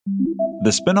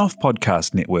The Spin-off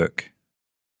Podcast Network.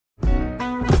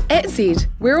 At Zed,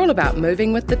 we're all about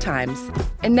moving with the times.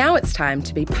 And now it's time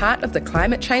to be part of the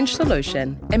climate change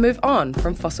solution and move on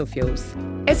from fossil fuels.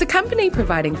 As a company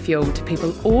providing fuel to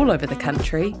people all over the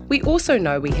country, we also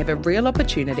know we have a real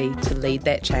opportunity to lead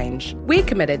that change. We're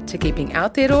committed to keeping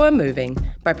Aotearoa moving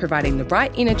by providing the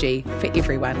right energy for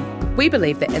everyone. We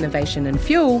believe that innovation in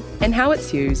fuel and how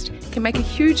it's used can make a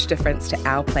huge difference to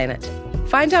our planet.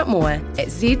 Find out more at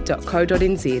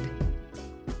z.co.nz.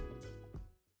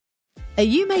 Are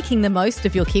you making the most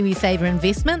of your KiwiSaver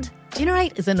investment?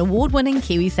 Generate is an award-winning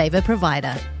KiwiSaver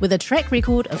provider with a track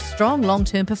record of strong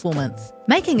long-term performance.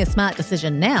 Making a smart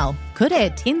decision now could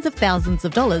add tens of thousands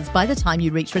of dollars by the time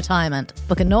you reach retirement.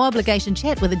 Book a no-obligation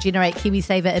chat with a Generate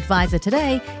KiwiSaver advisor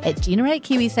today at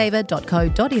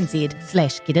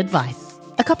generatekiwisaver.co.nz/get-advice.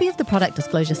 A copy of the product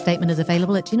disclosure statement is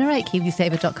available at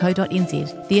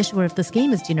generatekiwisaver.co.nz. The issuer of the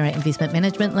scheme is Generate Investment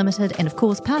Management Limited, and of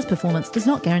course, past performance does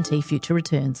not guarantee future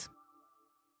returns.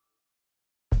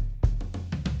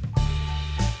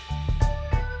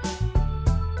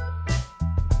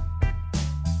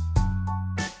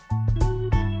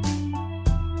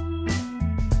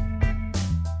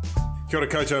 Kia ora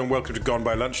koutou and welcome to Gone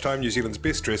by Lunchtime, New Zealand's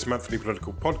best dressed monthly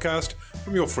political podcast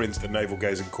from your friends at the Navel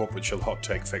Gazing Corporate Shill Hot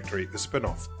Take Factory, The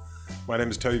Spin-off. My name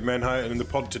is Toby Manhire, and in the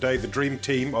pod today, the dream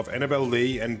team of Annabelle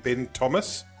Lee and Ben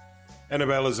Thomas.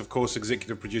 Annabelle is, of course,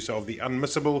 executive producer of the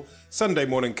unmissable Sunday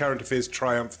morning current affairs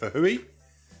triumph, The Hui,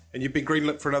 and you've been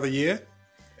greenlit for another year.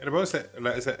 Annabelle, is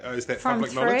that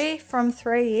public knowledge? From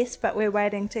three, yes, but we're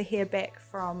waiting to hear back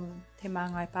from Te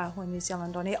Māngai Pāhua New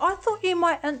Zealand on here. I thought you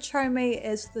might intro me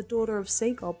as the daughter of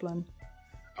Sea Goblin.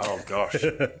 Oh, gosh.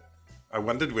 I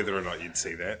wondered whether or not you'd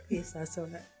see that. Yes, I saw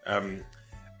that.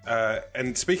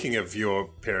 And speaking of your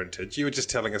parentage, you were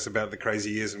just telling us about the crazy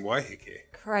years in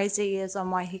Waiheke. Crazy years on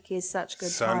Waiheke is such good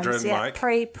Sandra times. and Mike.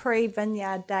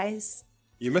 Pre-vineyard days.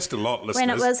 You missed a lot, listeners.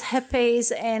 When it was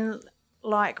hippies and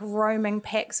like roaming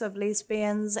packs of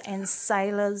lesbians and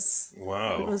sailors.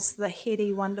 Wow. It was the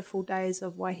heady, wonderful days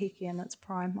of Waiheke in its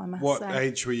prime, I must say. What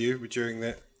age were you during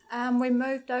that? We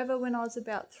moved over when I was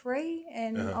about 3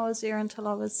 and I was there until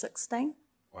I was 16.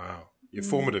 Wow. Your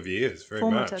formative years, very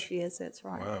much. Formative years, that's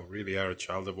right. Wow, really are a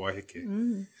child of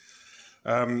Waiheke.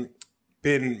 Ben,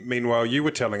 meanwhile, you were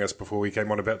telling us before we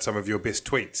came on about some of your best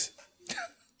tweets.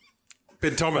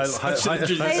 Ben Thomas. I should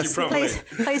introduce you properly.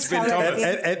 Please Ben follow Thomas.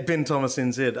 At Ben Thomas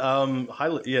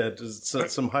NZ.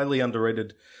 Some highly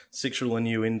underrated sexual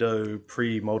innuendo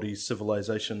pre-Māori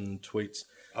civilization tweets.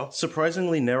 Oh.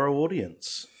 Surprisingly narrow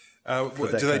audience. Do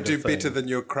they do better than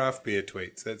your craft beer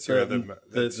tweets? That's your other.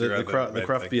 The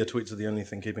craft beer tweets are the only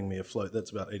thing keeping me afloat. That's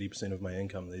about 80% of my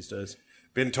income these days.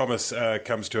 Ben Thomas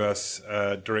comes to us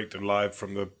direct and live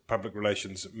from the public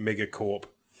relations megacorp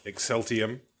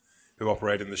Exceltium, who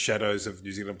operate in the shadows of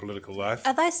New Zealand political life.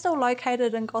 Are they still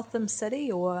located in Gotham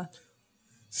City or?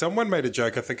 Someone made a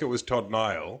joke, I think it was Todd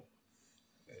Nile,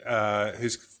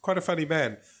 who's quite a funny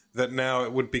man, that now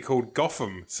it would be called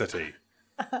Gotham City,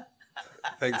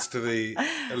 thanks to the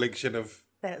election of...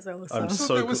 That's awesome. I'm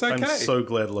so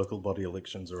glad local body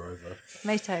elections are over.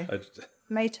 Me too.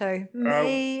 Me too.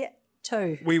 Me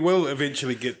too. We will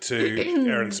eventually get to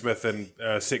Aaron Smith and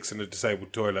sex in a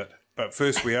disabled toilet. But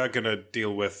first, we are going to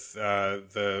deal with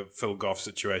the Phil Goff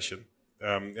situation.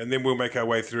 And then we'll make our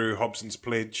way through Hobson's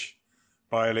Pledge,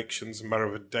 by-elections,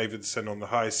 Murray Davidson on the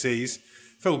high seas.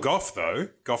 Phil Goff, though,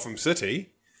 Gotham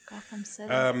City. Gotham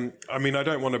City. I mean, I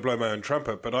don't want to blow my own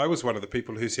trumpet, but I was one of the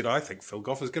people who said, I think Phil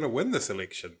Goff is going to win this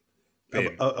election.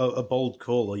 A bold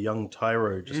call, a young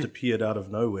tyro just appeared out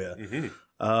of nowhere.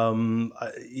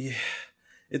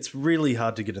 It's really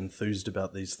hard to get enthused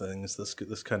about these things, this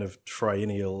kind of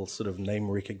triennial sort of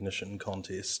name recognition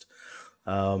contest.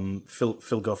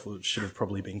 Phil Goff should have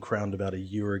probably been crowned about a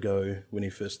year ago when he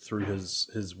first threw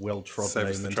his well-trod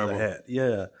name into the hat.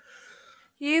 Yeah.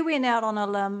 You went out on a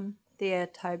limb there,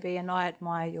 Toby, and I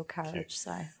admire your courage.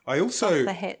 So I also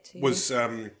the hat to you. was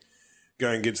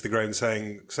going against the grain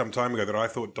saying some time ago that I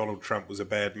thought Donald Trump was a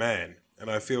bad man. And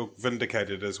I feel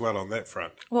vindicated as well on that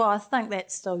front. Well, I think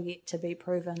that's still yet to be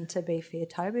proven, to be fair,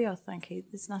 Toby. I think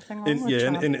there's nothing wrong with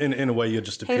Trump. In a way, you're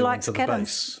just appealing to the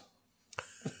base.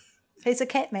 He's a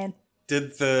cat man.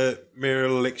 Did the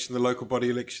mayoral election, the local body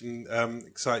election,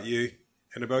 excite you,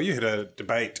 Annabelle? You had a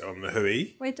debate on the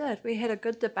Hui. We did. We had a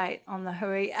good debate on the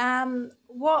Hui.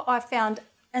 What I found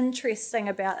interesting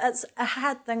about it's a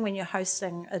hard thing when you're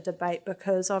hosting a debate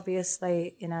because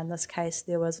obviously, in this case,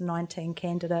 there was 19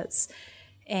 candidates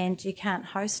and you can't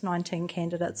host 19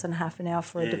 candidates in half an hour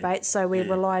for a debate. So we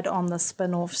relied on the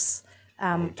spin-offs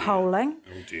polling,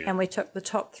 dear. and we took the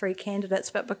top 3 candidates.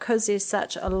 But because there's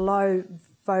such a low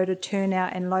voter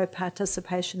turnout and low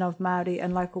participation of Māori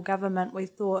in local government, we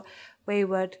thought we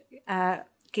would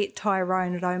get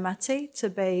Tyrone Raumati to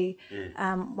be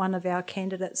one of our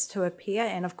candidates to appear.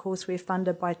 And of course, we're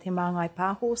funded by Te Māngai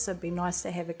Pāho, so it'd be nice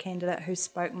to have a candidate who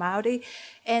spoke Māori.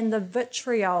 And the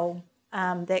vitriol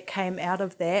that came out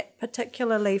of that,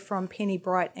 particularly from Penny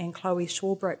Bright and Chloe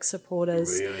Shawbrick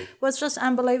supporters, was just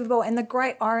unbelievable. And the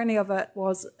great irony of it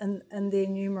was in their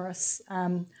numerous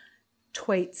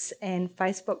tweets and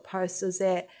Facebook posts is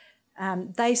that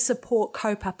they support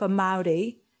kaupapa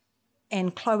Māori,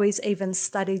 and Chloe's even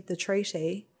studied the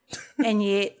treaty, and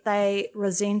yet they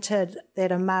resented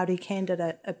that a Māori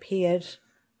candidate appeared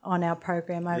on our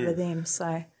program over them.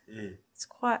 So it's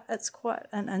quite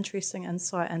an interesting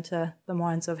insight into the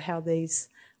minds of how these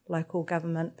local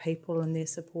government people and their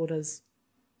supporters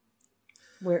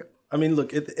work. I mean,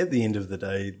 look, at the end of the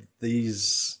day,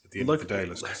 these... At the end of the day,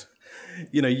 listeners.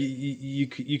 You know, you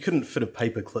couldn't fit a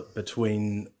paperclip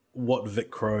between what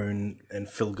Vic Crone and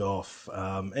Phil Goff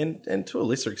and to a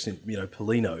lesser extent, you know,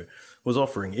 Polino was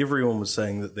offering. Everyone was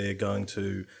saying that they're going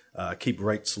to keep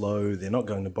rates low, they're not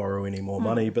going to borrow any more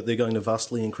money, but they're going to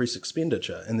vastly increase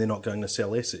expenditure, and they're not going to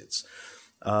sell assets.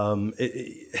 You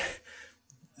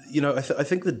know, I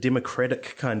think the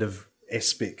democratic kind of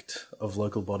aspect of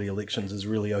local body elections is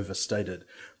really overstated.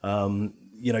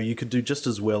 You know, you could do just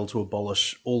as well to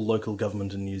abolish all local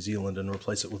government in New Zealand and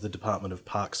replace it with the Department of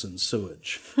Parks and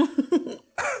Sewage.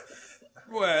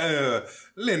 Well,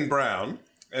 Len Brown,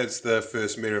 as the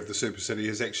first mayor of the super city,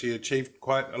 has actually achieved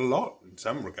quite a lot in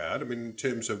some regard. I mean, in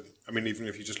terms of, even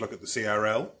if you just look at the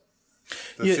CRL,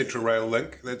 the Central Rail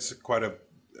Link, that's quite an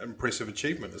impressive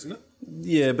achievement, isn't it?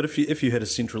 Yeah, but if you had a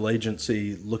central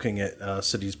agency looking at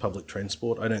cities' public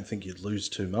transport, I don't think you'd lose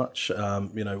too much.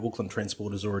 You know, Auckland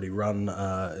Transport is already run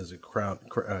as a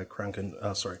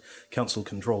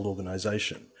council-controlled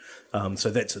organisation, so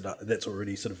that's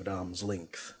already sort of at arm's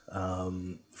length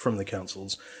from the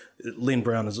councils. Len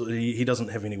Brown he doesn't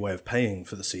have any way of paying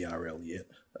for the CRL yet.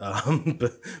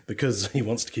 But because he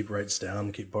wants to keep rates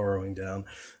down, keep borrowing down,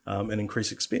 and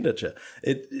increase expenditure.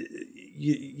 I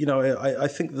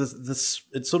think this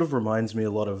it sort of reminds me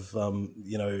a lot of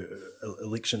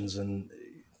elections in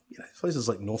places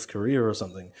like North Korea or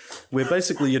something, where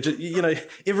basically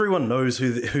everyone knows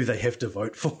who they have to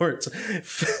vote for.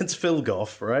 It's Phil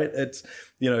Goff, right?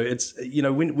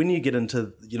 When you get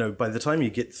into by the time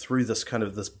you get through this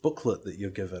booklet that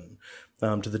you're given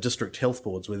to the district health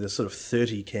boards, where there's sort of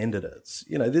 30 candidates,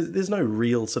 there's no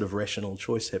real sort of rational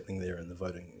choice happening there in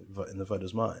the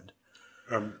voter's mind.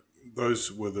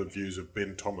 Those were the views of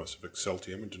Ben Thomas of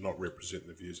Exceltium and did not represent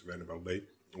the views of Annabelle Lee,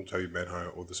 or Toby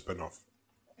Manhire, or the spin-off.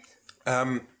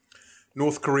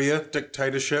 North Korea,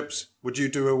 dictatorships. Would you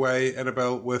do away,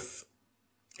 Annabelle, with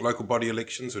local body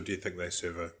elections, or do you think they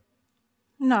serve a...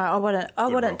 No, I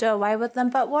wouldn't do away with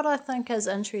them. But what I think is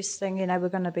interesting, we're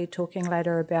going to be talking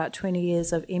later about 20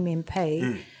 years of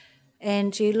MMP,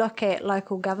 and you look at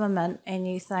local government and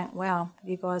you think, wow,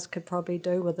 you guys could probably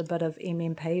do with a bit of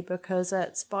MMP, because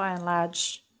it's by and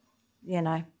large,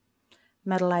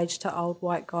 middle-aged to old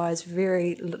white guys,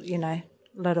 very,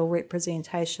 little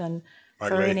representation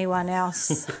for anyone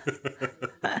else.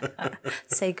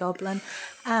 Sea goblin.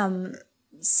 I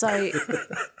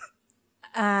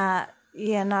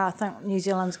think New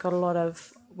Zealand's got a lot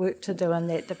of work to do in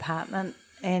that department.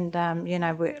 And,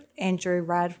 Andrew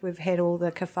Rudd, we've had all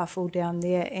the kerfuffle down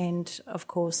there, and, of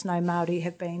course, no Māori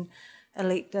have been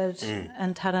elected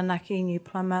in Taranaki, New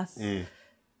Plymouth.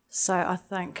 So I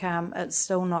think it's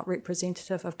still not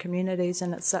representative of communities,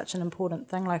 and it's such an important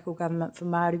thing, local government for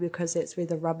Māori, because that's where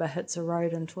the rubber hits the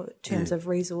road in terms of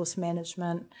resource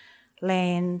management,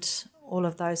 land, all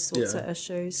of those sorts of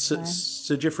issues.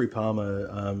 Sir Geoffrey Palmer,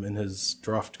 in his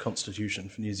draft constitution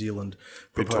for New Zealand,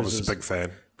 Thomas is a big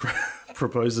fan.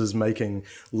 proposes making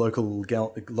local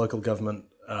government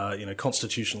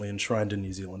constitutionally enshrined in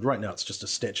New Zealand. Right now, it's just a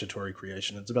statutory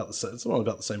creation. It's about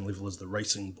the same level as the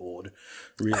racing board,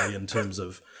 really, in terms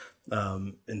of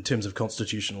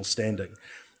constitutional standing.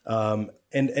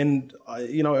 And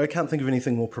I can't think of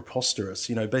anything more preposterous.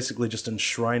 Basically just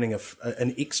enshrining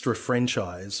an extra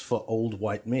franchise for old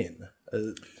white men.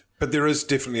 But there is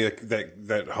definitely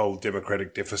that whole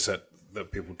democratic deficit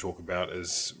that people talk about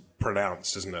is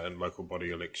pronounced, isn't it, in local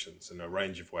body elections in a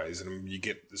range of ways. And you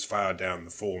get as far down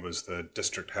the form as the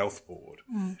district health board,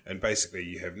 and basically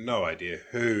you have no idea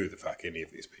who the fuck any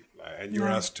of these people are, and you're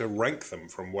asked to rank them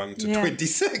from 1 to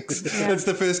 26. It's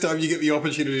the first time you get the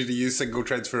opportunity to use single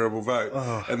transferable vote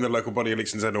in the local body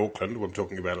elections in Auckland, I'm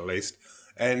talking about at least.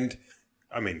 And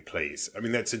I mean, please. I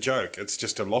mean, that's a joke. It's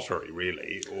just a lottery,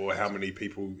 really, or how many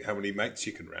mates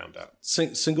you can round up.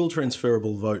 Single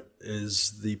transferable vote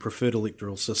is the preferred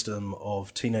electoral system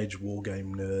of teenage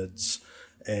wargame nerds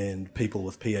and people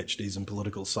with PhDs in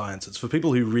political science. It's for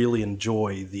people who really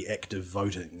enjoy the act of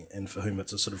voting and for whom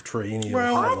it's a sort of triennial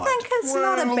highlight. I think it's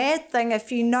not a bad thing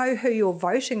if you know who you're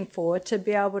voting for to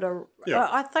be able to... Yeah.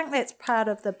 I think that's part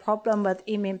of the problem with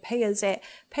MMP is that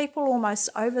people almost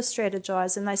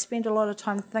over-strategise and they spend a lot of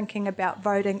time thinking about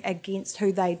voting against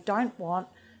who they don't want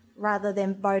rather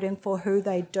than voting for who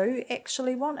they do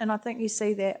actually want. And I think you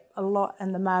see that a lot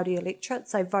in the Māori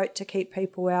electorates. They vote to keep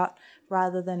people out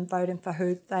rather than voting for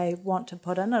who they want to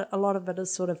put in. A lot of it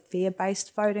is sort of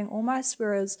fear-based voting almost,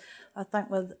 whereas I think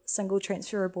with single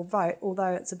transferable vote,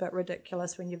 although it's a bit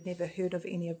ridiculous when you've never heard of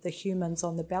any of the humans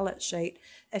on the ballot sheet,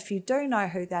 if you do know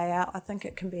who they are, I think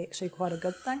it can be actually quite a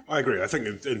good thing. I agree. I think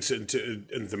in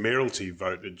the mayoralty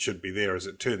vote, it should be there. As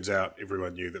it turns out,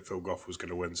 everyone knew that Phil Goff was going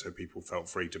to win, so people felt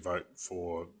free to vote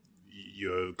for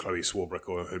your Chloe Swarbrick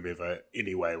or whomever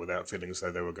anyway without feeling as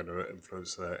though they were going to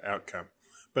influence the outcome.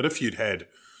 But if you'd had,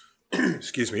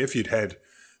 if you'd had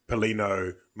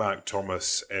Polino, Mark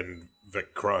Thomas and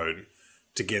Vic Crone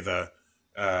together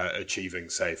achieving,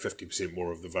 say, 50% more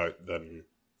of the vote than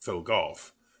Phil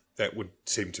Goff, that would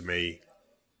seem to me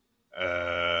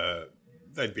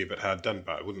they'd be a bit hard done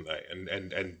by, wouldn't they?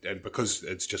 And because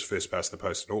it's just first past the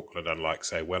post in Auckland, unlike,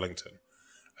 say, Wellington,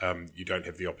 you don't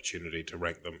have the opportunity to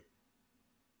rank them.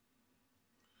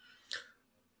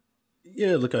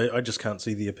 Yeah, look, I just can't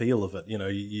see the appeal of it. You know,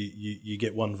 you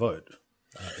get one vote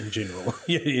in general.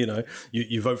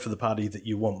 You vote for the party that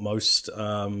you want most,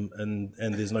 and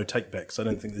there's no takebacks. I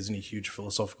don't think there's any huge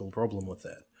philosophical problem with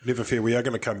that. Never fear, we are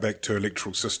going to come back to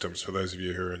electoral systems for those of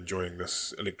you who are enjoying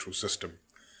this electoral system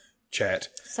chat.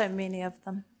 So many of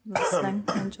them listening,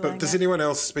 enjoying But does anyone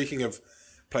else, speaking of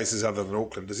places other than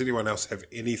Auckland, does anyone else have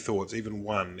any thoughts, even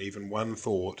one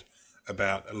thought,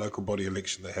 about a local body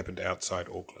election that happened outside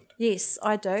Auckland? Yes,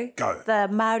 I do. Go. The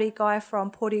Māori guy from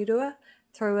Porirua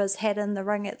threw his hat in the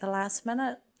ring at the last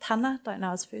minute. Tana, don't know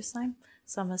his first name,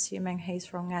 so I'm assuming he's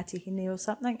from Ngāti Hine or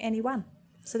something, and he won.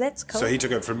 So that's cool. So he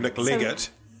took it from Nick Leggett,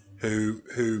 who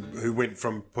went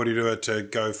from Porirua to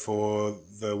go for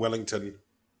the Wellington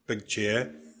big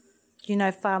chair. You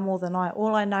know far more than I.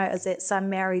 All I know is that some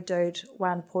Maori dude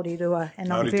won Porirua,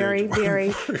 and I'm Maori very, dude. very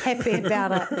happy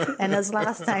about it. And his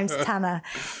last name's Tana.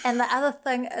 And the other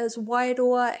thing is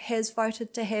Wairoa has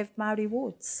voted to have Māori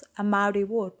wards, a Māori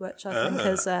ward, which I think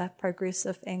is a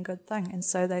progressive and good thing. And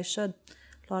so they should.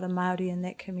 A lot of Māori in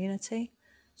that community.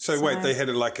 So wait, they had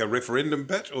a referendum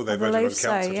bit, or they voted on believe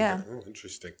council? so, yeah. Oh,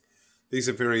 interesting. These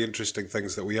are very interesting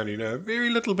things that we only know a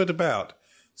very little bit about.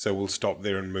 So we'll stop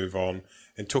there and move on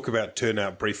and talk about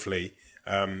turnout briefly,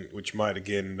 which might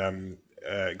again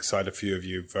excite a few of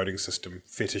you voting system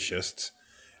fetishists.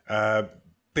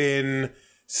 Ben,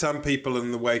 some people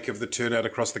in the wake of the turnout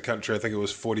across the country, I think it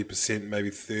was 40%, maybe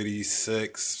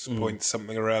 36 point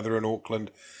something or other in Auckland.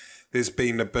 There's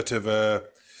been a bit of a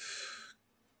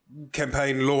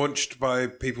campaign launched by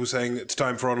people saying it's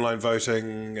time for online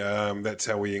voting. That's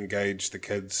how we engage the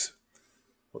kids.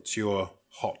 What's your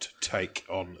hot take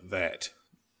on that?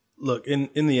 Look, in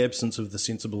the absence of the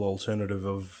sensible alternative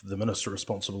of the minister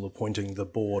responsible appointing the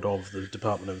board of the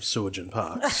Department of Sewage and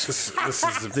Parks, This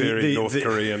is a very North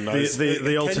Korean. Nice.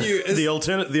 the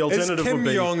alternative Kim would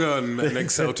be Jong-un an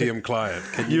Exceltium client?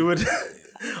 you would.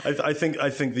 I think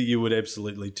that you would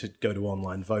absolutely go to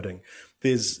online voting.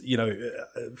 There's,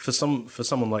 for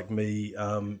someone like me,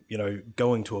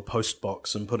 going to a post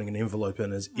box and putting an envelope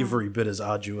in is every bit as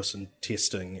arduous and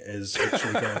testing as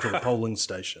actually going to a polling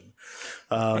station.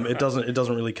 It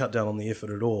doesn't really cut down on the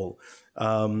effort at all.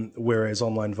 Whereas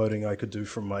online voting I could do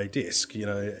from my desk,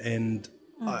 and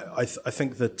I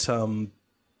think that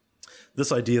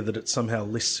this idea that it's somehow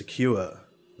less secure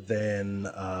than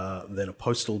a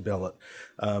postal ballot.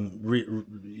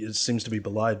 It seems to be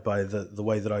belied by the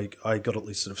way that I got at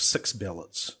least sort of 6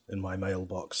 ballots in my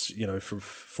mailbox, from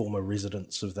former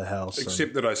residents of the house.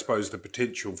 Except that I suppose the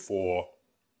potential for,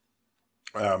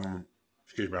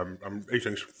 excuse me, I'm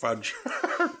eating some fudge.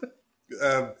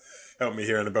 Help me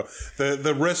here, Annabelle.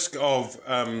 The risk of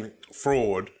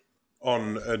fraud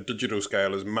on a digital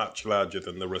scale is much larger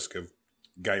than the risk of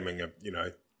gaming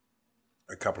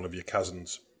a couple of your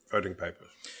cousins' voting papers.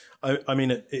 I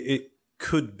mean, it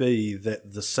could be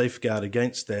that the safeguard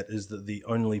against that is that the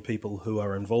only people who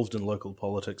are involved in local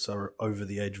politics are over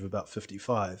the age of about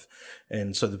 55,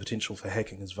 and so the potential for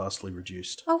hacking is vastly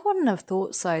reduced. I wouldn't have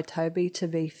thought so, Toby, to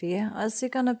be fair. Is there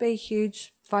going to be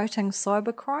huge voting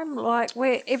cybercrime, like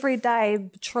where every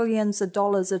day trillions of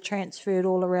dollars are transferred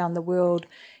all around the world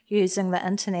using the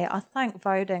internet. I think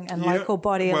voting in local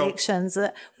body elections,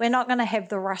 we're not going to have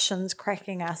the Russians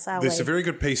cracking us, are we? There's a very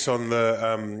good piece on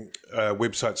the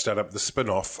website startup, The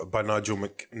Spin-Off, by Nigel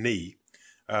McNee,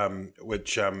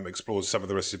 which explores some of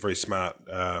the risks. A very smart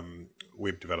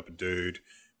web developer dude,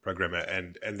 programmer,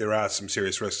 and there are some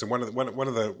serious risks. And one of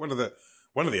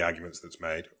the arguments that's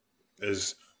made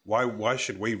is why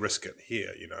should we risk it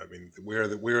here? You know, I mean, where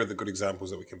are the good examples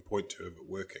that we can point to of it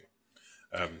working?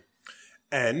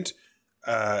 And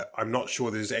I'm not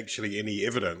sure there's actually any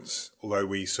evidence, although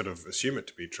we sort of assume it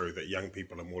to be true, that young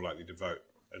people are more likely to vote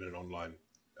in an online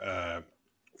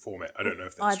format. I don't know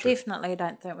if that's true. I definitely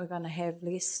don't think we're going to have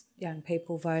less young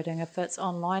people voting if it's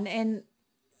online. And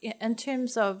in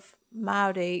terms of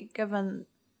Māori, given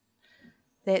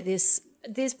that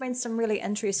there's been some really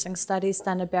interesting studies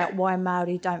done about why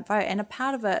Māori don't vote, and a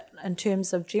part of it in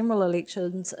terms of general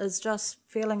elections is just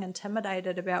feeling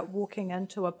intimidated about walking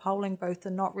into a polling booth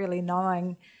and not really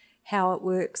knowing how it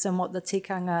works and what the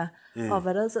tikanga of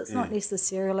it is. It's not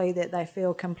necessarily that they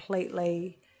feel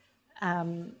completely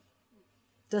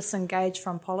disengaged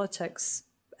from politics.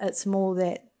 It's more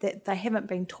that they haven't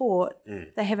been taught,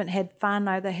 they haven't had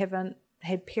whānau, they haven't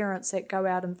had parents that go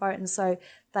out and vote, and so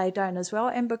they don't as well.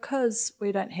 And because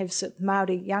we don't have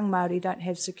young Māori don't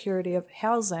have security of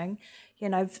housing, you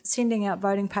know, sending out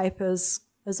voting papers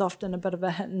is often a bit of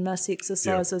a hit and miss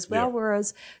exercise as well,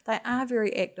 whereas they are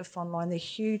very active online. They're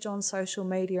huge on social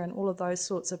media and all of those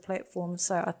sorts of platforms.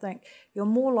 So I think you're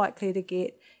more likely to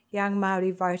get young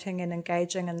Māori voting and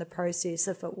engaging in the process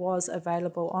if it was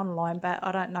available online, but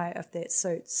I don't know if that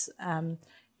suits,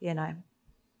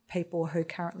 people who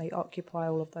currently occupy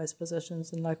all of those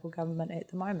positions in local government at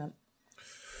the moment.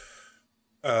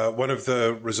 One of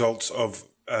the results of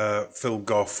Phil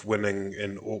Goff winning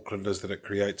in Auckland is that it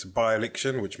creates a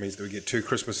by-election, which means that we get 2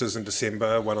 Christmases in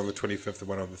December, one on the 25th and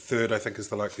one on the 3rd, I think is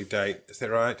the likely date. Is that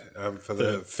right? For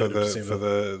the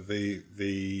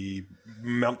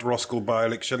Mount Roskill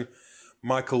by-election.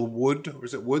 Michael Wood, or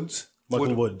is it Woods?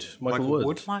 Michael Wood. Michael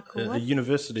Wood. A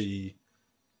university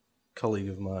colleague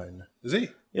of mine. Is he?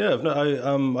 Yeah,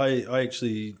 I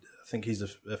actually think he's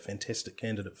a fantastic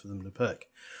candidate for them to pick.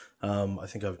 I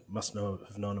think I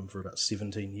have known him for about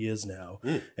 17 years now,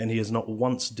 and he has not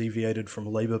once deviated from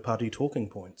Labour Party talking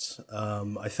points.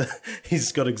 I think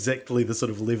he's got exactly the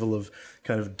sort of level of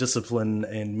kind of discipline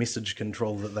and message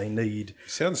control that they need.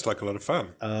 Sounds like a lot of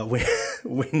fun.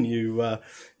 When you,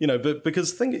 but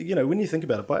because when you think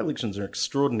about it, by-elections are an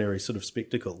extraordinary sort of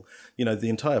spectacle. You know, the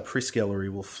entire press gallery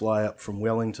will fly up from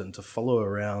Wellington to follow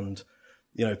around,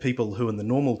 people who in the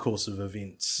normal course of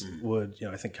events would,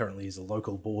 I think currently he's a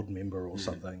local board member or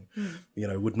something,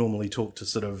 would normally talk to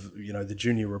sort of, the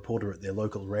junior reporter at their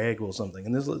local rag or something.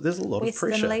 And there's a lot of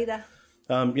pressure. Leader.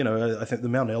 I think the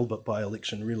Mount Albert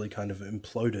by-election really kind of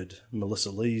imploded Melissa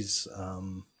Lee's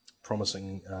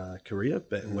promising career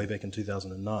way back in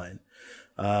 2009.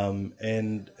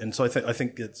 And so I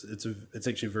think it's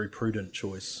actually a very prudent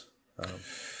choice.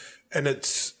 And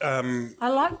it's... I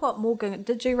like what Morgan...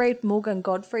 Did you read Morgan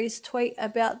Godfrey's tweet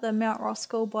about the Mount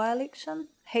Roskill by-election?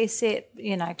 He said,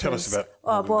 Tell us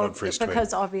about Godfrey's tweet.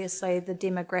 Because obviously the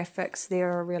demographics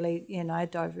there are really,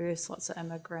 diverse, lots of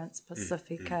immigrants,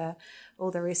 Pacifica, all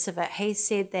the rest of it. He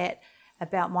said that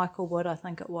about Michael Wood, I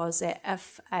think it was, that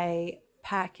if a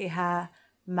Pākehā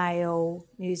male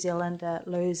New Zealander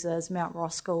loses Mount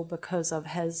Roskill because of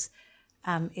his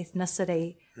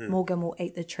ethnicity, Morgan will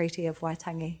eat the Treaty of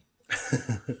Waitangi.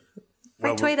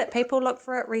 Retweet it, people. Look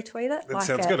for it. Retweet it. That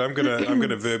sounds good. I'm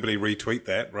gonna verbally retweet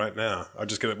that right now.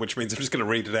 Which means I'm just gonna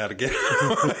read it out again.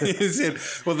 He said,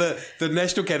 well, the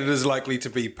national candidate is likely to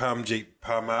be Parmjeet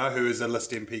Parmar, who is a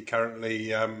List MP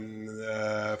currently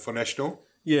for National.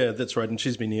 Yeah, that's right. And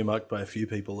she's been earmarked by a few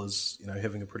people as,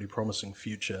 having a pretty promising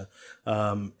future.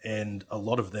 And a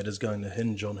lot of that is going to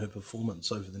hinge on her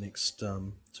performance over the next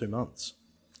 2 months.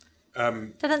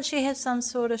 Didn't she have some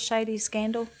sort of shady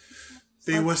scandal?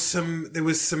 There was some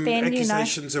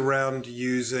accusations around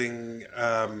using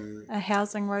a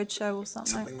housing roadshow or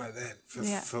something like that.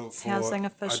 For housing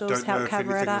officials, I don't know help if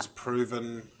cover anything it up. was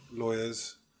proven.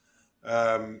 Lawyers.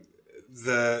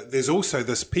 There's also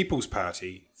this People's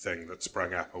Party thing that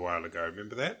sprung up a while ago.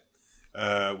 Remember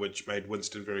that, which made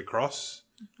Winston very cross.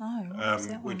 Oh, what was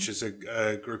that one? Which is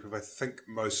a group of, I think,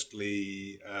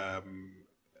 mostly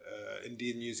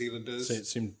Indian New Zealanders. So it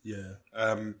seemed, yeah.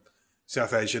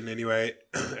 South Asian anyway,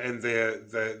 and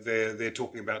they're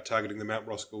talking about targeting the Mount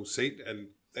Roskill seat, and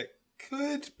that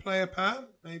could play a part,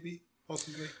 maybe,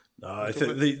 possibly. No, I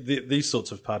think these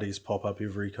sorts of parties pop up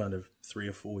every kind of 3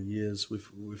 or 4 years.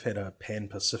 We've had a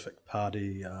Pan-Pacific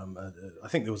party. I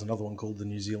think there was another one called the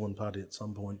New Zealand Party at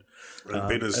some point. And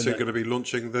Ben is soon going to be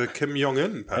launching the Kim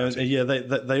Jong-un party. Yeah,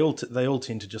 they all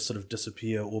tend to just sort of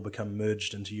disappear or become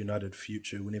merged into United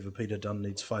Future whenever Peter Dunne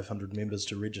needs 500 members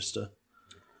to register.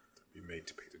 You mean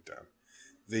to Peter Dunne.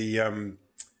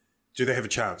 Do they have a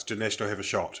chance? Do National have a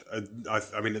shot? I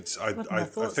think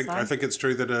it's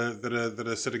true that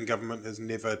a sitting government has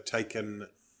never taken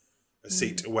a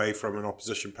seat away from an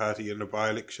opposition party in a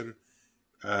by-election,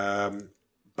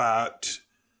 but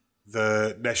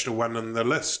the National won in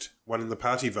the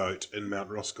party vote in Mount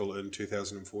Roskill in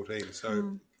 2014.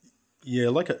 So yeah,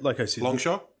 like I said, long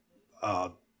shot.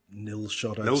 Nil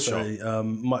shot. I'd say.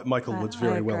 Michael Wood's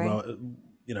very well known.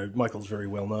 Michael's very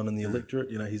well known in the electorate.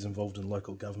 He's involved in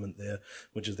local government there,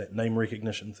 which is that name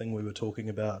recognition thing we were talking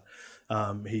about.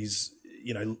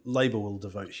 Labor will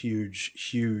devote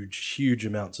huge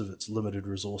amounts of its limited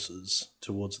resources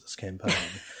towards this campaign.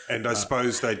 And I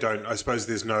suppose they don't. I suppose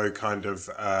there's no kind of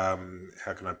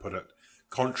how can I put it,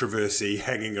 controversy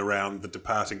hanging around the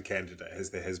departing candidate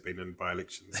as there has been in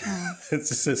by-elections in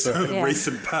the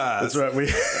recent past. That's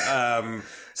right.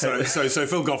 So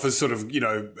Phil Goff is sort of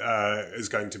is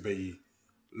going to be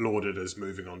lauded as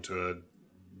moving on to a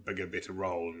bigger, better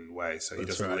role in a way. So he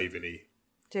doesn't leave any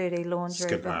dirty laundry.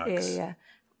 Skid marks. Yeah.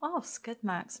 Oh, skid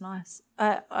marks, nice.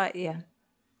 I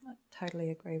totally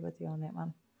agree with you on that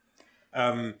one.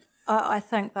 I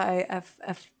think though, if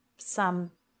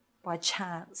by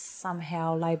chance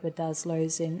somehow Labor does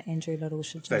lose, and Andrew Little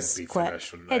should just They'd be quit.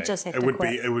 finished, wouldn't He'd they? just have it to would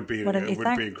quit.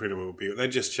 be incredible.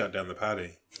 They'd just shut down the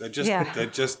party. They'd just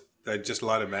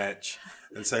light a match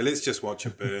and say, let's just watch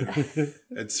it burn.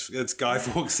 It's Guy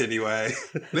Fawkes anyway.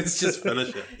 Let's just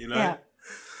finish it, Yeah.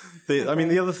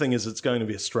 The other thing is it's going to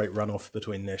be a straight runoff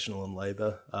between National and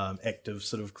Labor. Active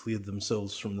sort of cleared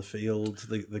themselves from the field.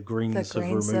 The Greens have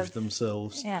removed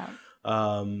themselves. Yeah.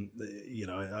 I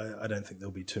don't think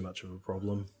there'll be too much of a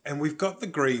problem. And we've got the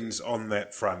Greens on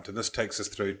that front, and this takes us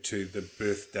through to the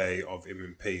birthday of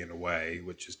MMP in a way,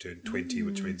 which has turned 20,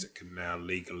 which means it can now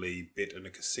legally bet in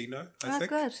a casino, I think.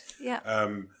 Good. Yeah.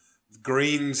 The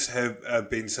Greens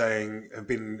have been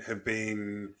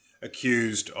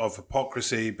accused of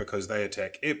hypocrisy because they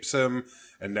attack Epsom,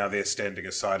 and now they're standing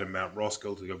aside in Mount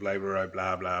Roskill to give Labour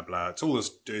blah, blah, blah. It's all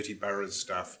this dirty boroughs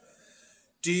stuff.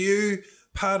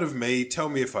 Part of me, tell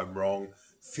me if I'm wrong,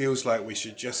 feels like we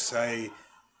should just say,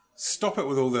 stop it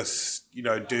with all this,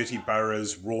 dirty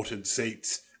boroughs, rorted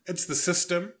seats. It's the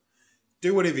system.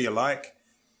 Do whatever you like.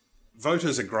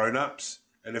 Voters are grown-ups,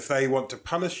 and if they want to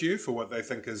punish you for what they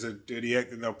think is a dirty act,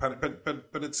 then they'll punish.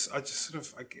 But it's, I just sort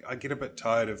of, I get a bit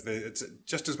tired of it's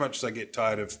just as much as I get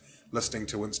tired of listening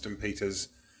to Winston Peters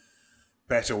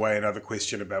bat away another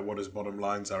question about what his bottom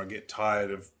lines are. I get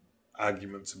tired of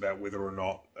arguments about whether or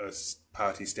not a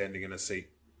party standing in a seat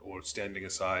or standing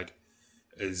aside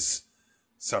is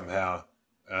somehow,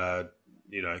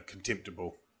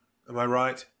 contemptible. Am I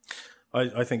right?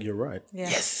 I think you're right. Yeah.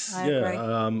 Yes. I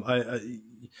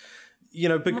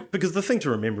agree. Because the thing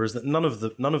to remember is that none of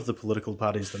the political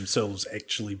parties themselves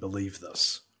actually believe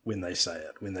this when they say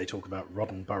it, when they talk about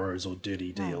rotten boroughs or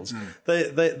dirty deals.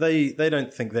 They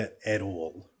don't think that at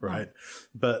all, right?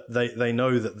 But they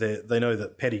know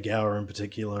that Paddy Gower in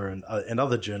particular and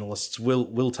other journalists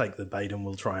will take the bait and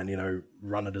will try and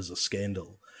run it as a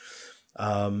scandal.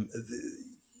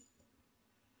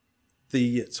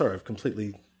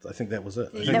 I think that was it.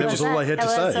 I think that was all I had to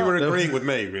say. You were agreeing with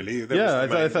me, really.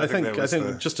 I think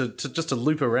just to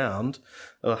loop around,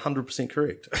 100%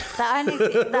 correct.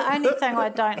 The only thing I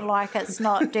don't like, it's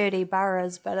not dirty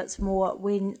boroughs, but it's more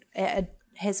when it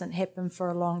hasn't happened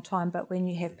for a long time, but when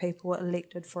you have people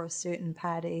elected for a certain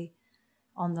party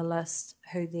on the list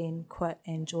who then quit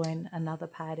and join another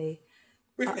party.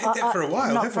 We've had that for a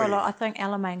while, not haven't for we? a lot. I think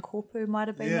Alamein Korpu might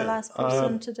have been the last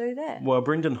person to do that. Well,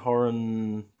 Brendan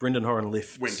Horan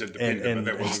left Went independent, but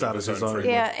that wasn't started his own his own. free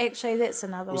Yeah, actually, that's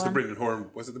another Was one. it the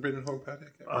Brendan Horan party?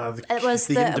 It was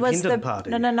the independent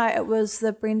party. No. It was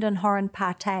the Brendan Horan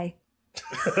party.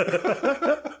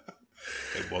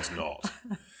 It was not.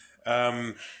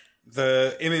 The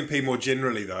MMP more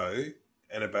generally, though,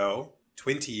 Annabelle,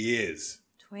 20 years.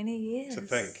 20 years. To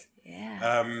think.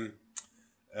 Yeah.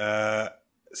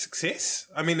 Success?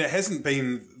 I mean, it hasn't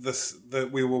been this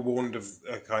that we were warned of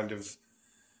a kind of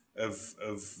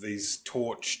these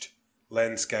torched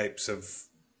landscapes of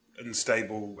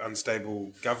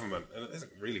unstable government, and it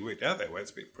hasn't really worked out that way.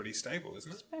 It's been pretty stable, isn't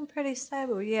it? It's been pretty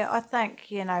stable, yeah. I think,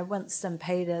 Winston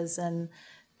Peters in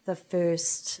the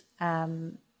first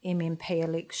MMP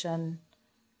election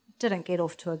didn't get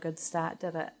off to a good start,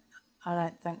 did it?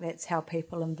 don't think that's how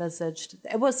people envisaged.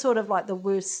 It was sort of like the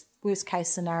worst case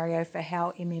scenario for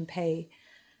how MMP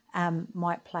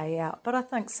might play out. But I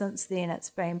think since then it's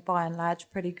been by and large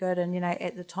pretty good. And,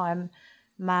 at the time,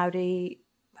 Māori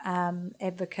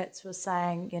advocates were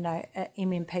saying,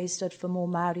 MMP stood for more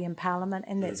Māori in Parliament,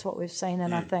 and that's what we've seen.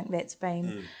 And I think that's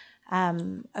been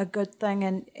a good thing.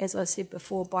 And as I said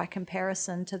before, by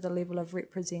comparison to the level of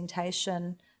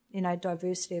representation,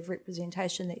 diversity of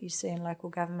representation that you see in local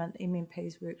government,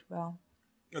 MMP's worked well.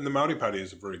 And the Māori Party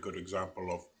is a very good example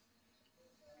of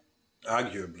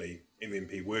arguably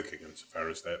MMP working insofar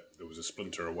as that there was a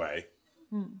splinter away,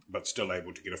 but still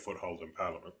able to get a foothold in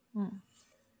Parliament.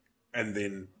 And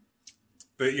then,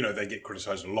 but, they get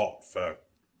criticised a lot for,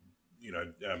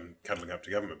 cuddling up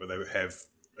to government, but they have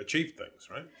achieved things,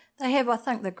 right? They have. I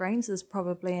think the Greens is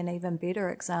probably an even better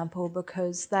example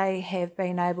because they have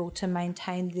been able to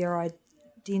maintain their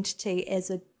identity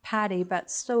as a party but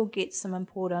still get some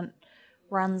important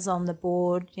runs on the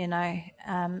board,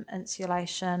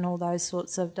 insulation, all those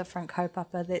sorts of different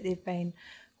kaupapa that they've been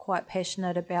quite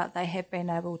passionate about. They have been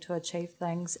able to achieve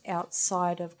things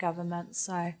outside of government.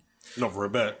 So Not for a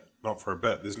bit.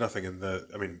 There's nothing in the...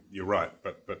 I mean, you're right,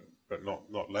 but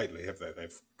not lately, have they?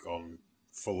 They've gone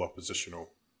full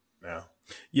oppositional now.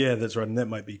 Yeah, that's right, and that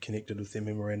might be connected with their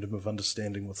memorandum of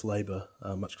understanding with Labour,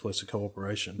 much closer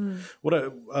cooperation. What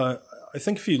I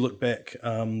think if you look back,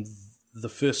 the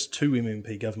first two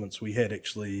MMP governments we had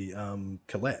actually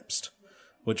collapsed,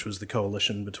 which was the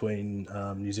coalition between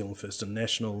New Zealand First and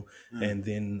National and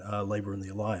then Labour and the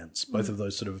Alliance. Both of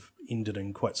those sort of ended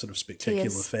in quite sort of spectacular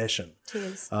fashion.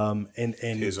 Tears. Tears on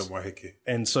Waiheke.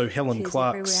 And so Helen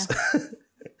Clark's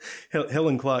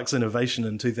innovation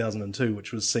in 2002,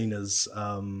 which was seen as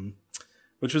some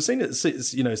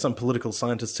political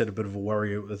scientists had a bit of a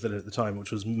worry with it at the time,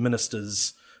 which was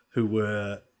ministers who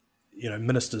were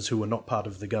not part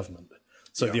of the government.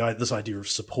 So this idea of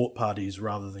support parties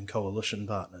rather than coalition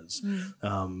partners,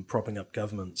 propping up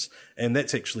governments. And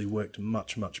that's actually worked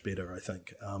much, much better, I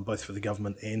think, both for the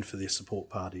government and for their support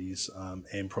parties,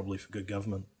 and probably for good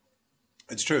government.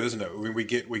 It's true, isn't it? I mean, we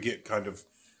get kind of,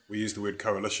 we use the word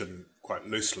coalition quite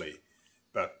loosely,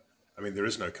 but I mean, there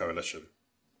is no coalition,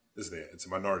 is there? It's a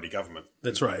minority government.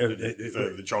 That's right.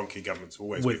 The John Key government's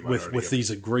always been minority with these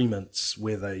agreements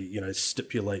where they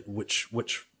stipulate which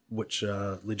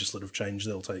legislative change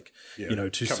they'll take,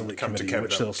 to select committee,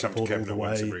 which they'll support all the way.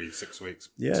 Once every 6 weeks,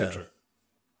 yeah. etc.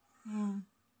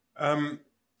 Well,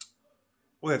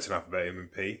 that's enough about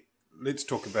MMP. Let's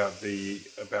talk about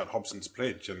Hobson's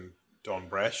Pledge and Don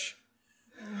Brash.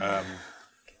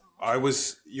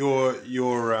 Your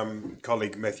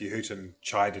colleague Matthew Hooton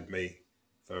chided me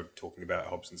for talking about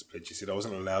Hobson's Pledge. He said I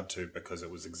wasn't allowed to because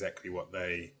it was exactly what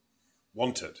they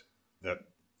wanted. That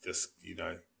this,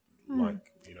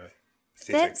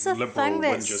 pathetic liberal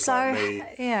whingers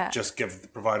like me just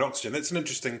provide oxygen. That's an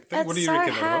interesting thing. It's what do you so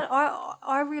reckon? Hard.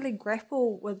 I really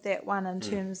grapple with that one in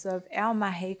terms of our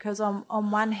mahi, because on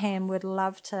one hand we'd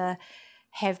love to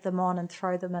have them on and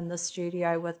throw them in the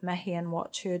studio with Mihi and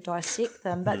watch her dissect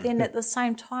them, but then at the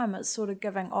same time it's sort of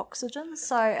giving oxygen.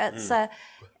 So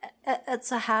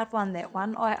it's a hard one, that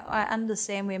one. I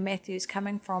understand where Matthew's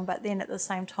coming from, but then at the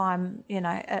same time,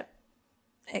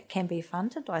 it can be fun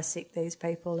to dissect these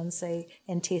people and see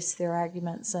and test their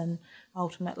arguments and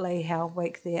ultimately how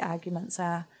weak their arguments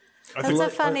are. It's a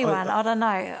funny one. I don't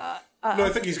know. No, I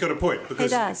think he's got a point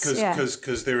because he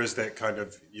there is that kind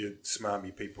of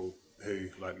smarmy people who,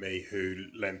 like me, who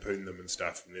lampoon them and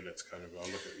stuff, and then it's kind of, look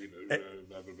at,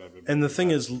 blah, blah, blah, blah. And the thing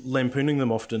is, lampooning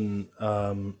them often,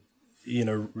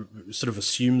 sort of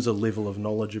assumes a level of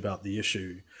knowledge about the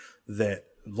issue that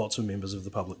lots of members of the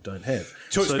public don't have.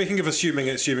 So speaking of assuming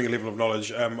a level of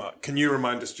knowledge, can you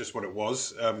remind us just what it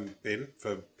was, Ben,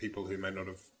 for people who may not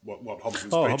have, what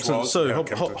Hobson's Pledge was? So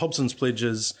Hobson's Pledge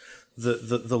is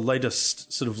the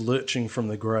latest sort of lurching from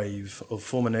the grave of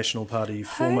former National Party,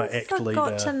 former ACT leader. Who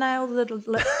forgot to nail the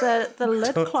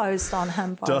lid closed on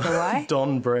him, by the way?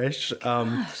 Don Brash,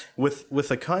 with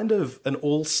a kind of an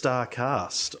all-star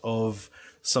cast of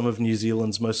some of New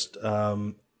Zealand's most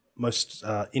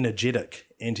energetic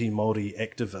anti-Māori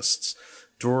activists,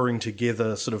 drawing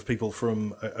together sort of people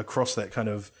from across that kind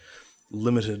of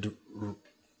limited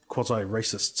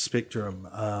quasi-racist spectrum,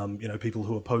 people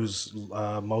who oppose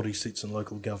Māori seats in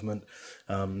local government,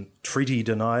 treaty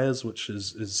deniers, which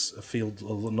is a field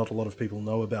not a lot of people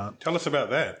know about. Tell us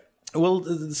about that. Well,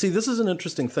 see, this is an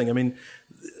interesting thing. I mean,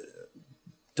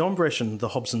 Don Brash and the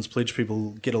Hobson's Pledge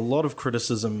people get a lot of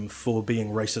criticism for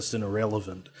being racist and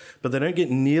irrelevant, but they don't get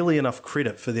nearly enough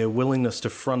credit for their willingness to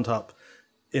front up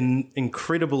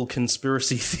incredible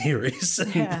conspiracy theories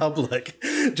in public,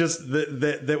 just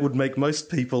that would make most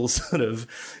people sort of,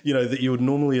 that you would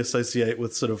normally associate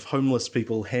with sort of homeless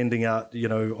people handing out,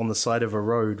 on the side of a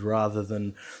road rather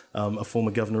than a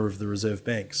former governor of the Reserve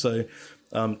Bank. So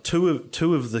two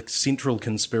of the central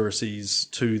conspiracies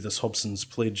to this Hobson's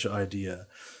Pledge idea.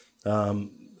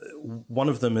 One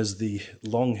of them is the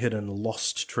long-hidden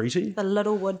lost treaty. The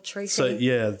Littlewood Treaty. So,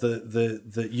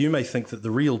 you may think that the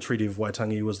real Treaty of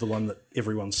Waitangi was the one that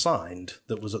everyone signed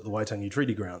that was at the Waitangi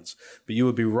Treaty Grounds, but you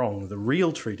would be wrong. The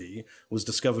real treaty was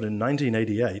discovered in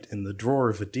 1988 in the drawer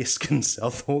of a desk in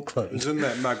South Auckland. It was in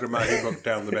that Magramahi book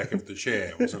down the back of the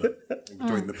chair, wasn't it?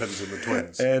 Between the pins and the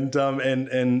twins.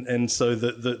 And so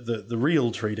the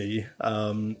real treaty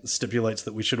stipulates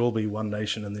that we should all be one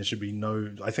nation and there should be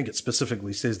no, I think it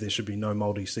specifically says there should be no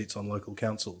Māori seats on local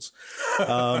councils.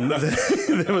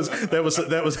 That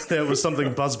was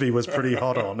something Busby was pretty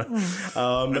hot on.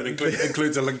 It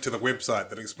includes a link to the website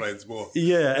that explains more.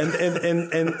 Yeah,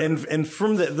 and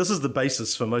from that, this is the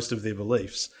basis for most of their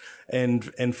beliefs.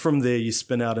 And from there you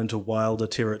spin out into wilder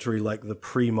territory like the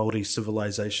pre-Māori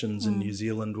civilizations in New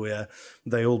Zealand, where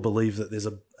they all believe that there's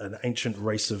an ancient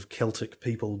race of Celtic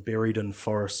people buried in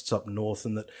forests up north,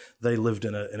 and that they lived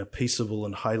in a peaceable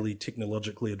and highly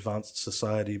technologically advanced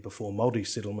society before Māori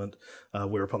settlement,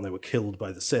 whereupon they were killed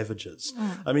by the savages.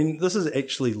 I mean, this is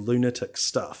actually lunatic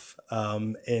stuff.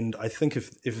 And I think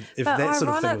if that sort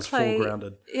of thing was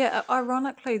foregrounded. Yeah,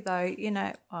 ironically though,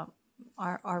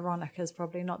 ironic is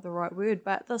probably not the right word,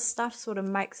 but this stuff sort of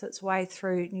makes its way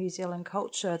through New Zealand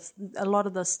culture. A lot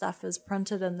of this stuff is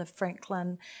printed in the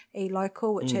Franklin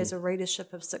e-Local, which has a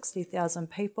readership of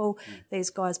 60,000 people. These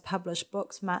guys publish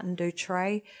books, Martin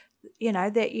Dutre,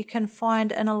 that you can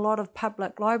find in a lot of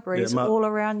public libraries all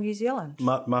around New Zealand.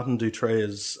 Martin Dutre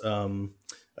is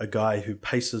a guy who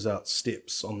paces out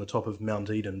steps on the top of Mount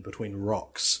Eden between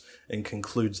rocks and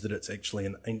concludes that it's actually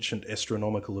an ancient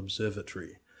astronomical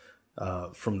observatory.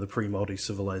 From the pre-Māori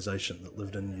civilization that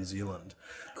lived in New Zealand.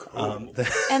 Cool.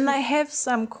 And they have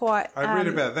some quite... I read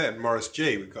about that in Morris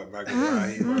G. We've got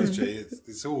Morris G.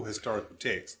 It's all historical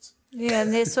texts. Yeah,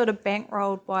 and they're sort of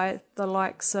bankrolled by the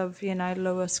likes of,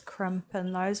 Lewis Crimp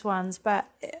and those ones. But,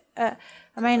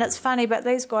 it's funny, but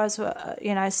these guys were,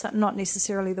 not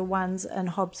necessarily the ones in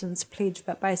Hobson's Pledge,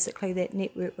 but basically that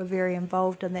network were very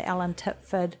involved in the Alan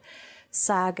Titford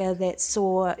saga that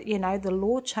saw, the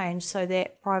law change so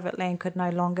that private land could no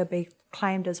longer be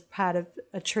claimed as part of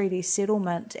a treaty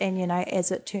settlement. And, as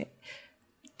it turned,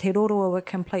 Te Roroa were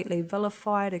completely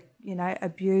vilified,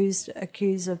 abused,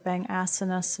 accused of being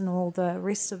arsonists and all the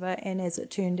rest of it. And as it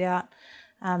turned out,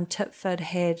 Titford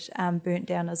had burnt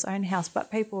down his own house. But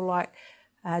people like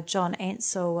John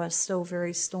Ansell were still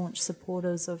very staunch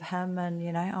supporters of him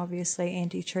and, obviously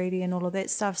anti-treaty and all of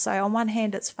that stuff. So on one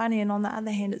hand it's funny and on the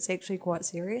other hand it's actually quite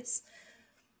serious.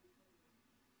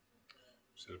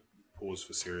 So pause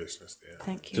for seriousness there.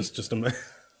 Thank you. Just a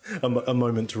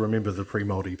moment to remember the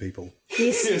pre-Māori people.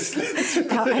 Yes.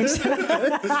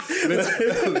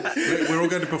 We're all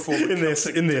going to perform in their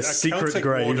secret Celtic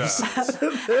graves.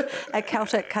 A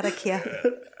Celtic karakia.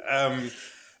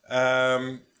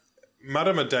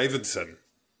 Marama Davidson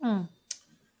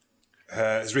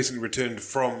has recently returned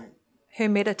from her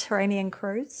Mediterranean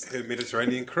cruise.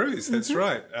 That's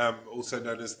right. Also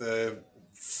known as the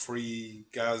Free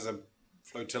Gaza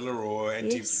Flotilla, or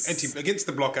anti against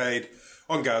the blockade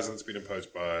on Gaza that's been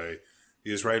imposed by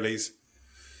the Israelis.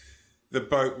 The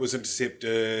boat was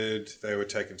intercepted. They were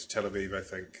taken to Tel Aviv, I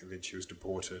think, and then she was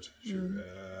deported.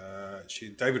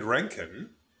 David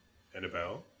Rankin,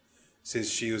 Annabelle,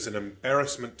 says she was an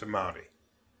embarrassment to Māori.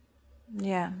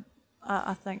 Yeah,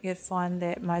 I think you'd find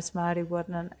that most Māori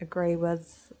wouldn't agree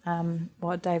with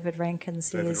what David Rankin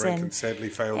says. David Rankin sadly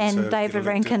failed to And David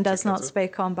Rankin does not council.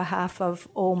 speak on behalf of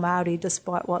all Māori,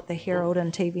 despite what the Herald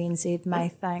and TVNZ may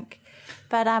think.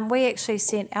 But we actually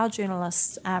sent our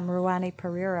journalist, Ruani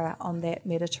Pereira, on that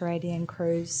Mediterranean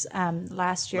cruise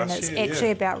last year. And it's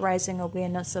actually about raising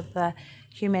awareness of the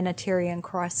humanitarian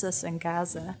crisis in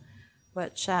Gaza,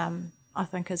 which I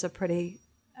think is a pretty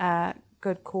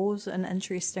good cause, an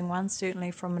interesting one,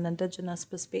 certainly from an Indigenous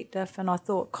perspective. And I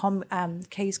thought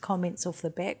Key's comments off the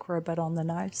back were a bit on the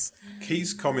nose.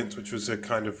 Key's comments, which was a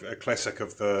kind of a classic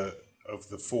of the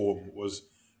form, was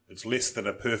it's less than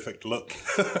a perfect look.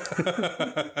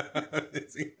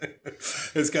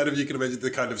 It's kind of, you can imagine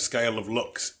the kind of scale of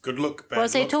looks. Good look, bad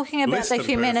Was he look, talking about less the than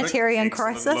humanitarian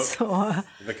perfect, crisis? excellent look, Or?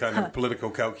 the kind of political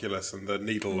calculus and the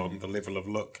needle on the level of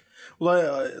look.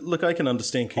 Well, look, I can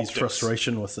understand Key's Optics.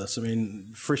 frustration with this. I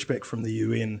mean, fresh back from the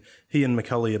UN, he and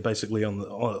McCulley are basically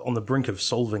on the brink of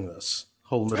solving this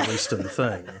whole Middle Eastern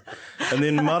thing. And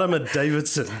then Marama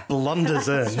Davidson blunders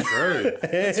in. True.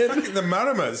 The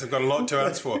Maramas have got a lot to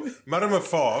answer for. Marama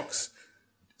Fox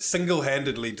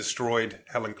single-handedly destroyed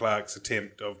Helen Clark's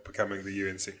attempt of becoming the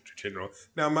UN Secretary General.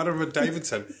 Now Marama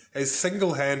Davidson has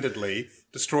single-handedly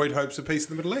destroyed hopes of peace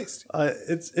in the Middle East.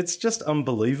 It's just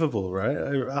unbelievable, right?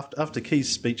 After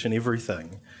Key's speech and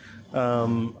everything. I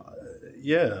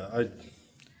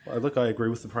agree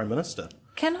with the Prime Minister.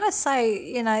 Can I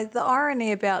say, the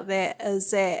irony about that is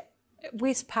that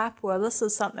West Papua, this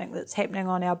is something that's happening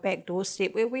on our back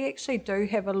doorstep where we actually do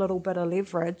have a little bit of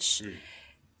leverage.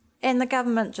 And the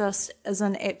government just is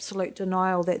in absolute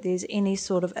denial that there's any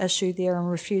sort of issue there and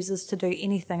refuses to do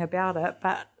anything about it.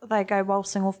 But they go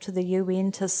waltzing off to the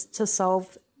UN to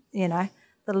solve, the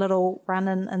little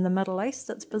run-in in the Middle East.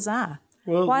 It's bizarre.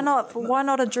 Well, why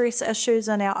not address issues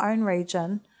in our own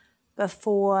region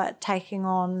before taking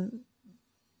on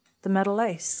the Middle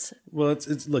East? Well,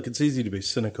 it's easy to be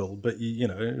cynical, but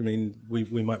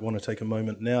we might want to take a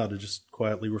moment now to just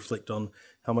quietly reflect on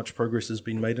how much progress has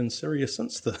been made in Syria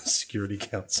since the Security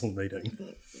Council meeting.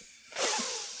 Look.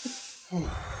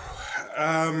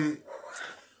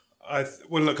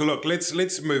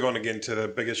 Let's move on again to the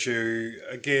big issue.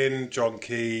 Again, John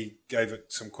Key gave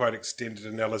it some quite extended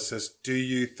analysis. Do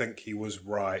you think he was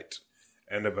right,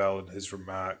 Annabelle, in his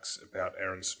remarks about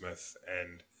Aaron Smith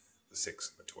and the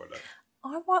sex in the toilet?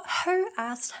 Who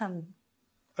asked him?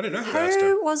 I don't know who asked him.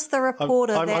 Who was the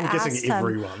reporter that I'm asked guessing him?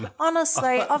 everyone.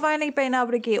 Honestly, I've only been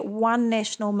able to get one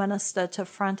national minister to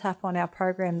front up on our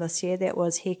program this year. That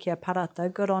was Hekia Parata.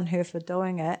 Good on her for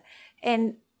doing it.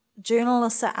 And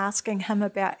journalists are asking him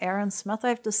about Aaron Smith. I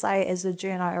have to say, as a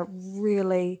journo, it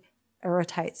really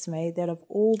irritates me that of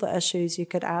all the issues you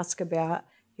could ask about,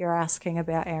 you're asking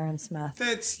about Aaron Smith.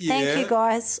 Thank you,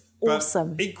 guys.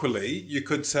 Awesome. But equally, he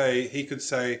could say,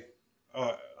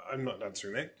 oh, I'm not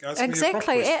answering that. Ask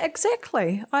exactly. Me a proper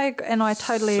exactly. I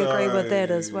totally agree with that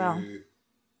as well.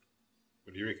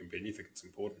 What do you reckon, Ben? You think it's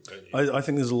important, don't you? I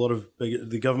think there's a lot of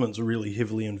the government's really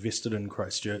heavily invested in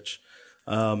Christchurch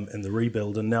and the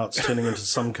rebuild, and now it's turning into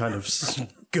some kind of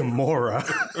Gomorrah.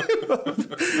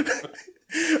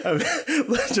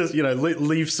 Just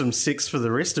leave some sex for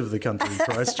the rest of the country.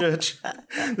 Christchurch.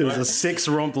 There was a sex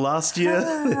romp last year.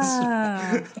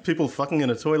 There's people fucking in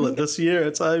a toilet this year.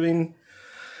 That's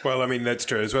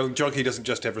true as well. John Key doesn't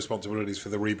just have responsibilities for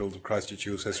the rebuild of Christchurch, he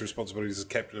also has responsibilities as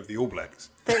captain of the All Blacks.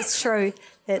 That's true.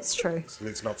 So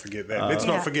let's not forget that. Let's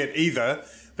not forget either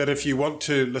that if you want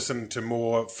to listen to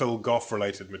more Phil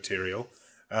Goff-related material,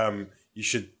 you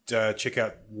should check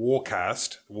out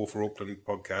Warcast, the War for Auckland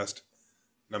podcast,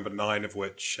 number 9 of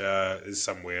which is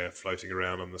somewhere floating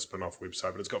around on the Spin-Off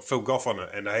website. But it's got Phil Goff on it,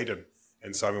 and Hayden,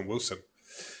 and Simon Wilson.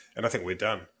 And I think we're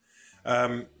done.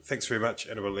 Thanks very much,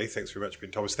 Annabelle Lee. Thanks very much,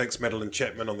 Ben Thomas. Thanks, Madeline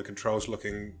Chapman on the controls,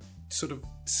 looking sort of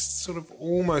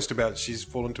almost about she's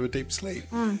fallen to a deep sleep.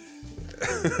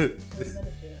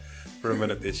 For a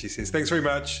minute there, she says. Thanks very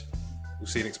much. We'll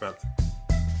see you next month.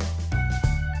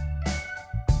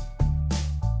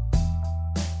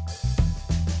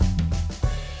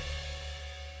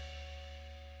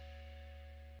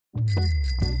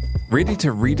 Ready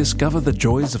to rediscover the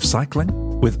joys of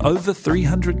cycling? With over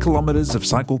 300 kilometres of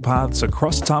cycle paths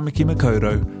across Tāmaki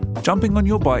Makaurau, jumping on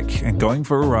your bike and going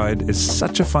for a ride is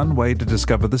such a fun way to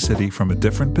discover the city from a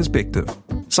different perspective.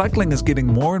 Cycling is getting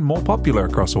more and more popular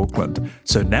across Auckland,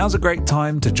 so now's a great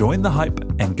time to join the hype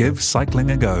and give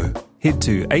cycling a go. Head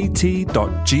to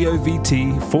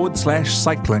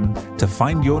at.govt/cycling to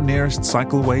find your nearest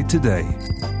cycleway today.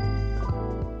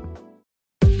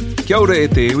 Kia ora e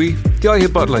te iwi, Te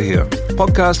Aihe Butler here,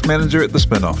 podcast manager at The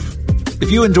Spin-Off.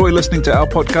 If you enjoy listening to our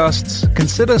podcasts,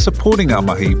 consider supporting our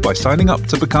mahi by signing up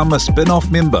to become a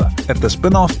Spin-Off member at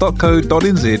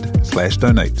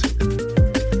thespinoff.co.nz/donate.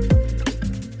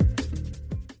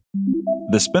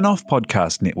 The Spin-Off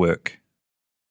Podcast Network.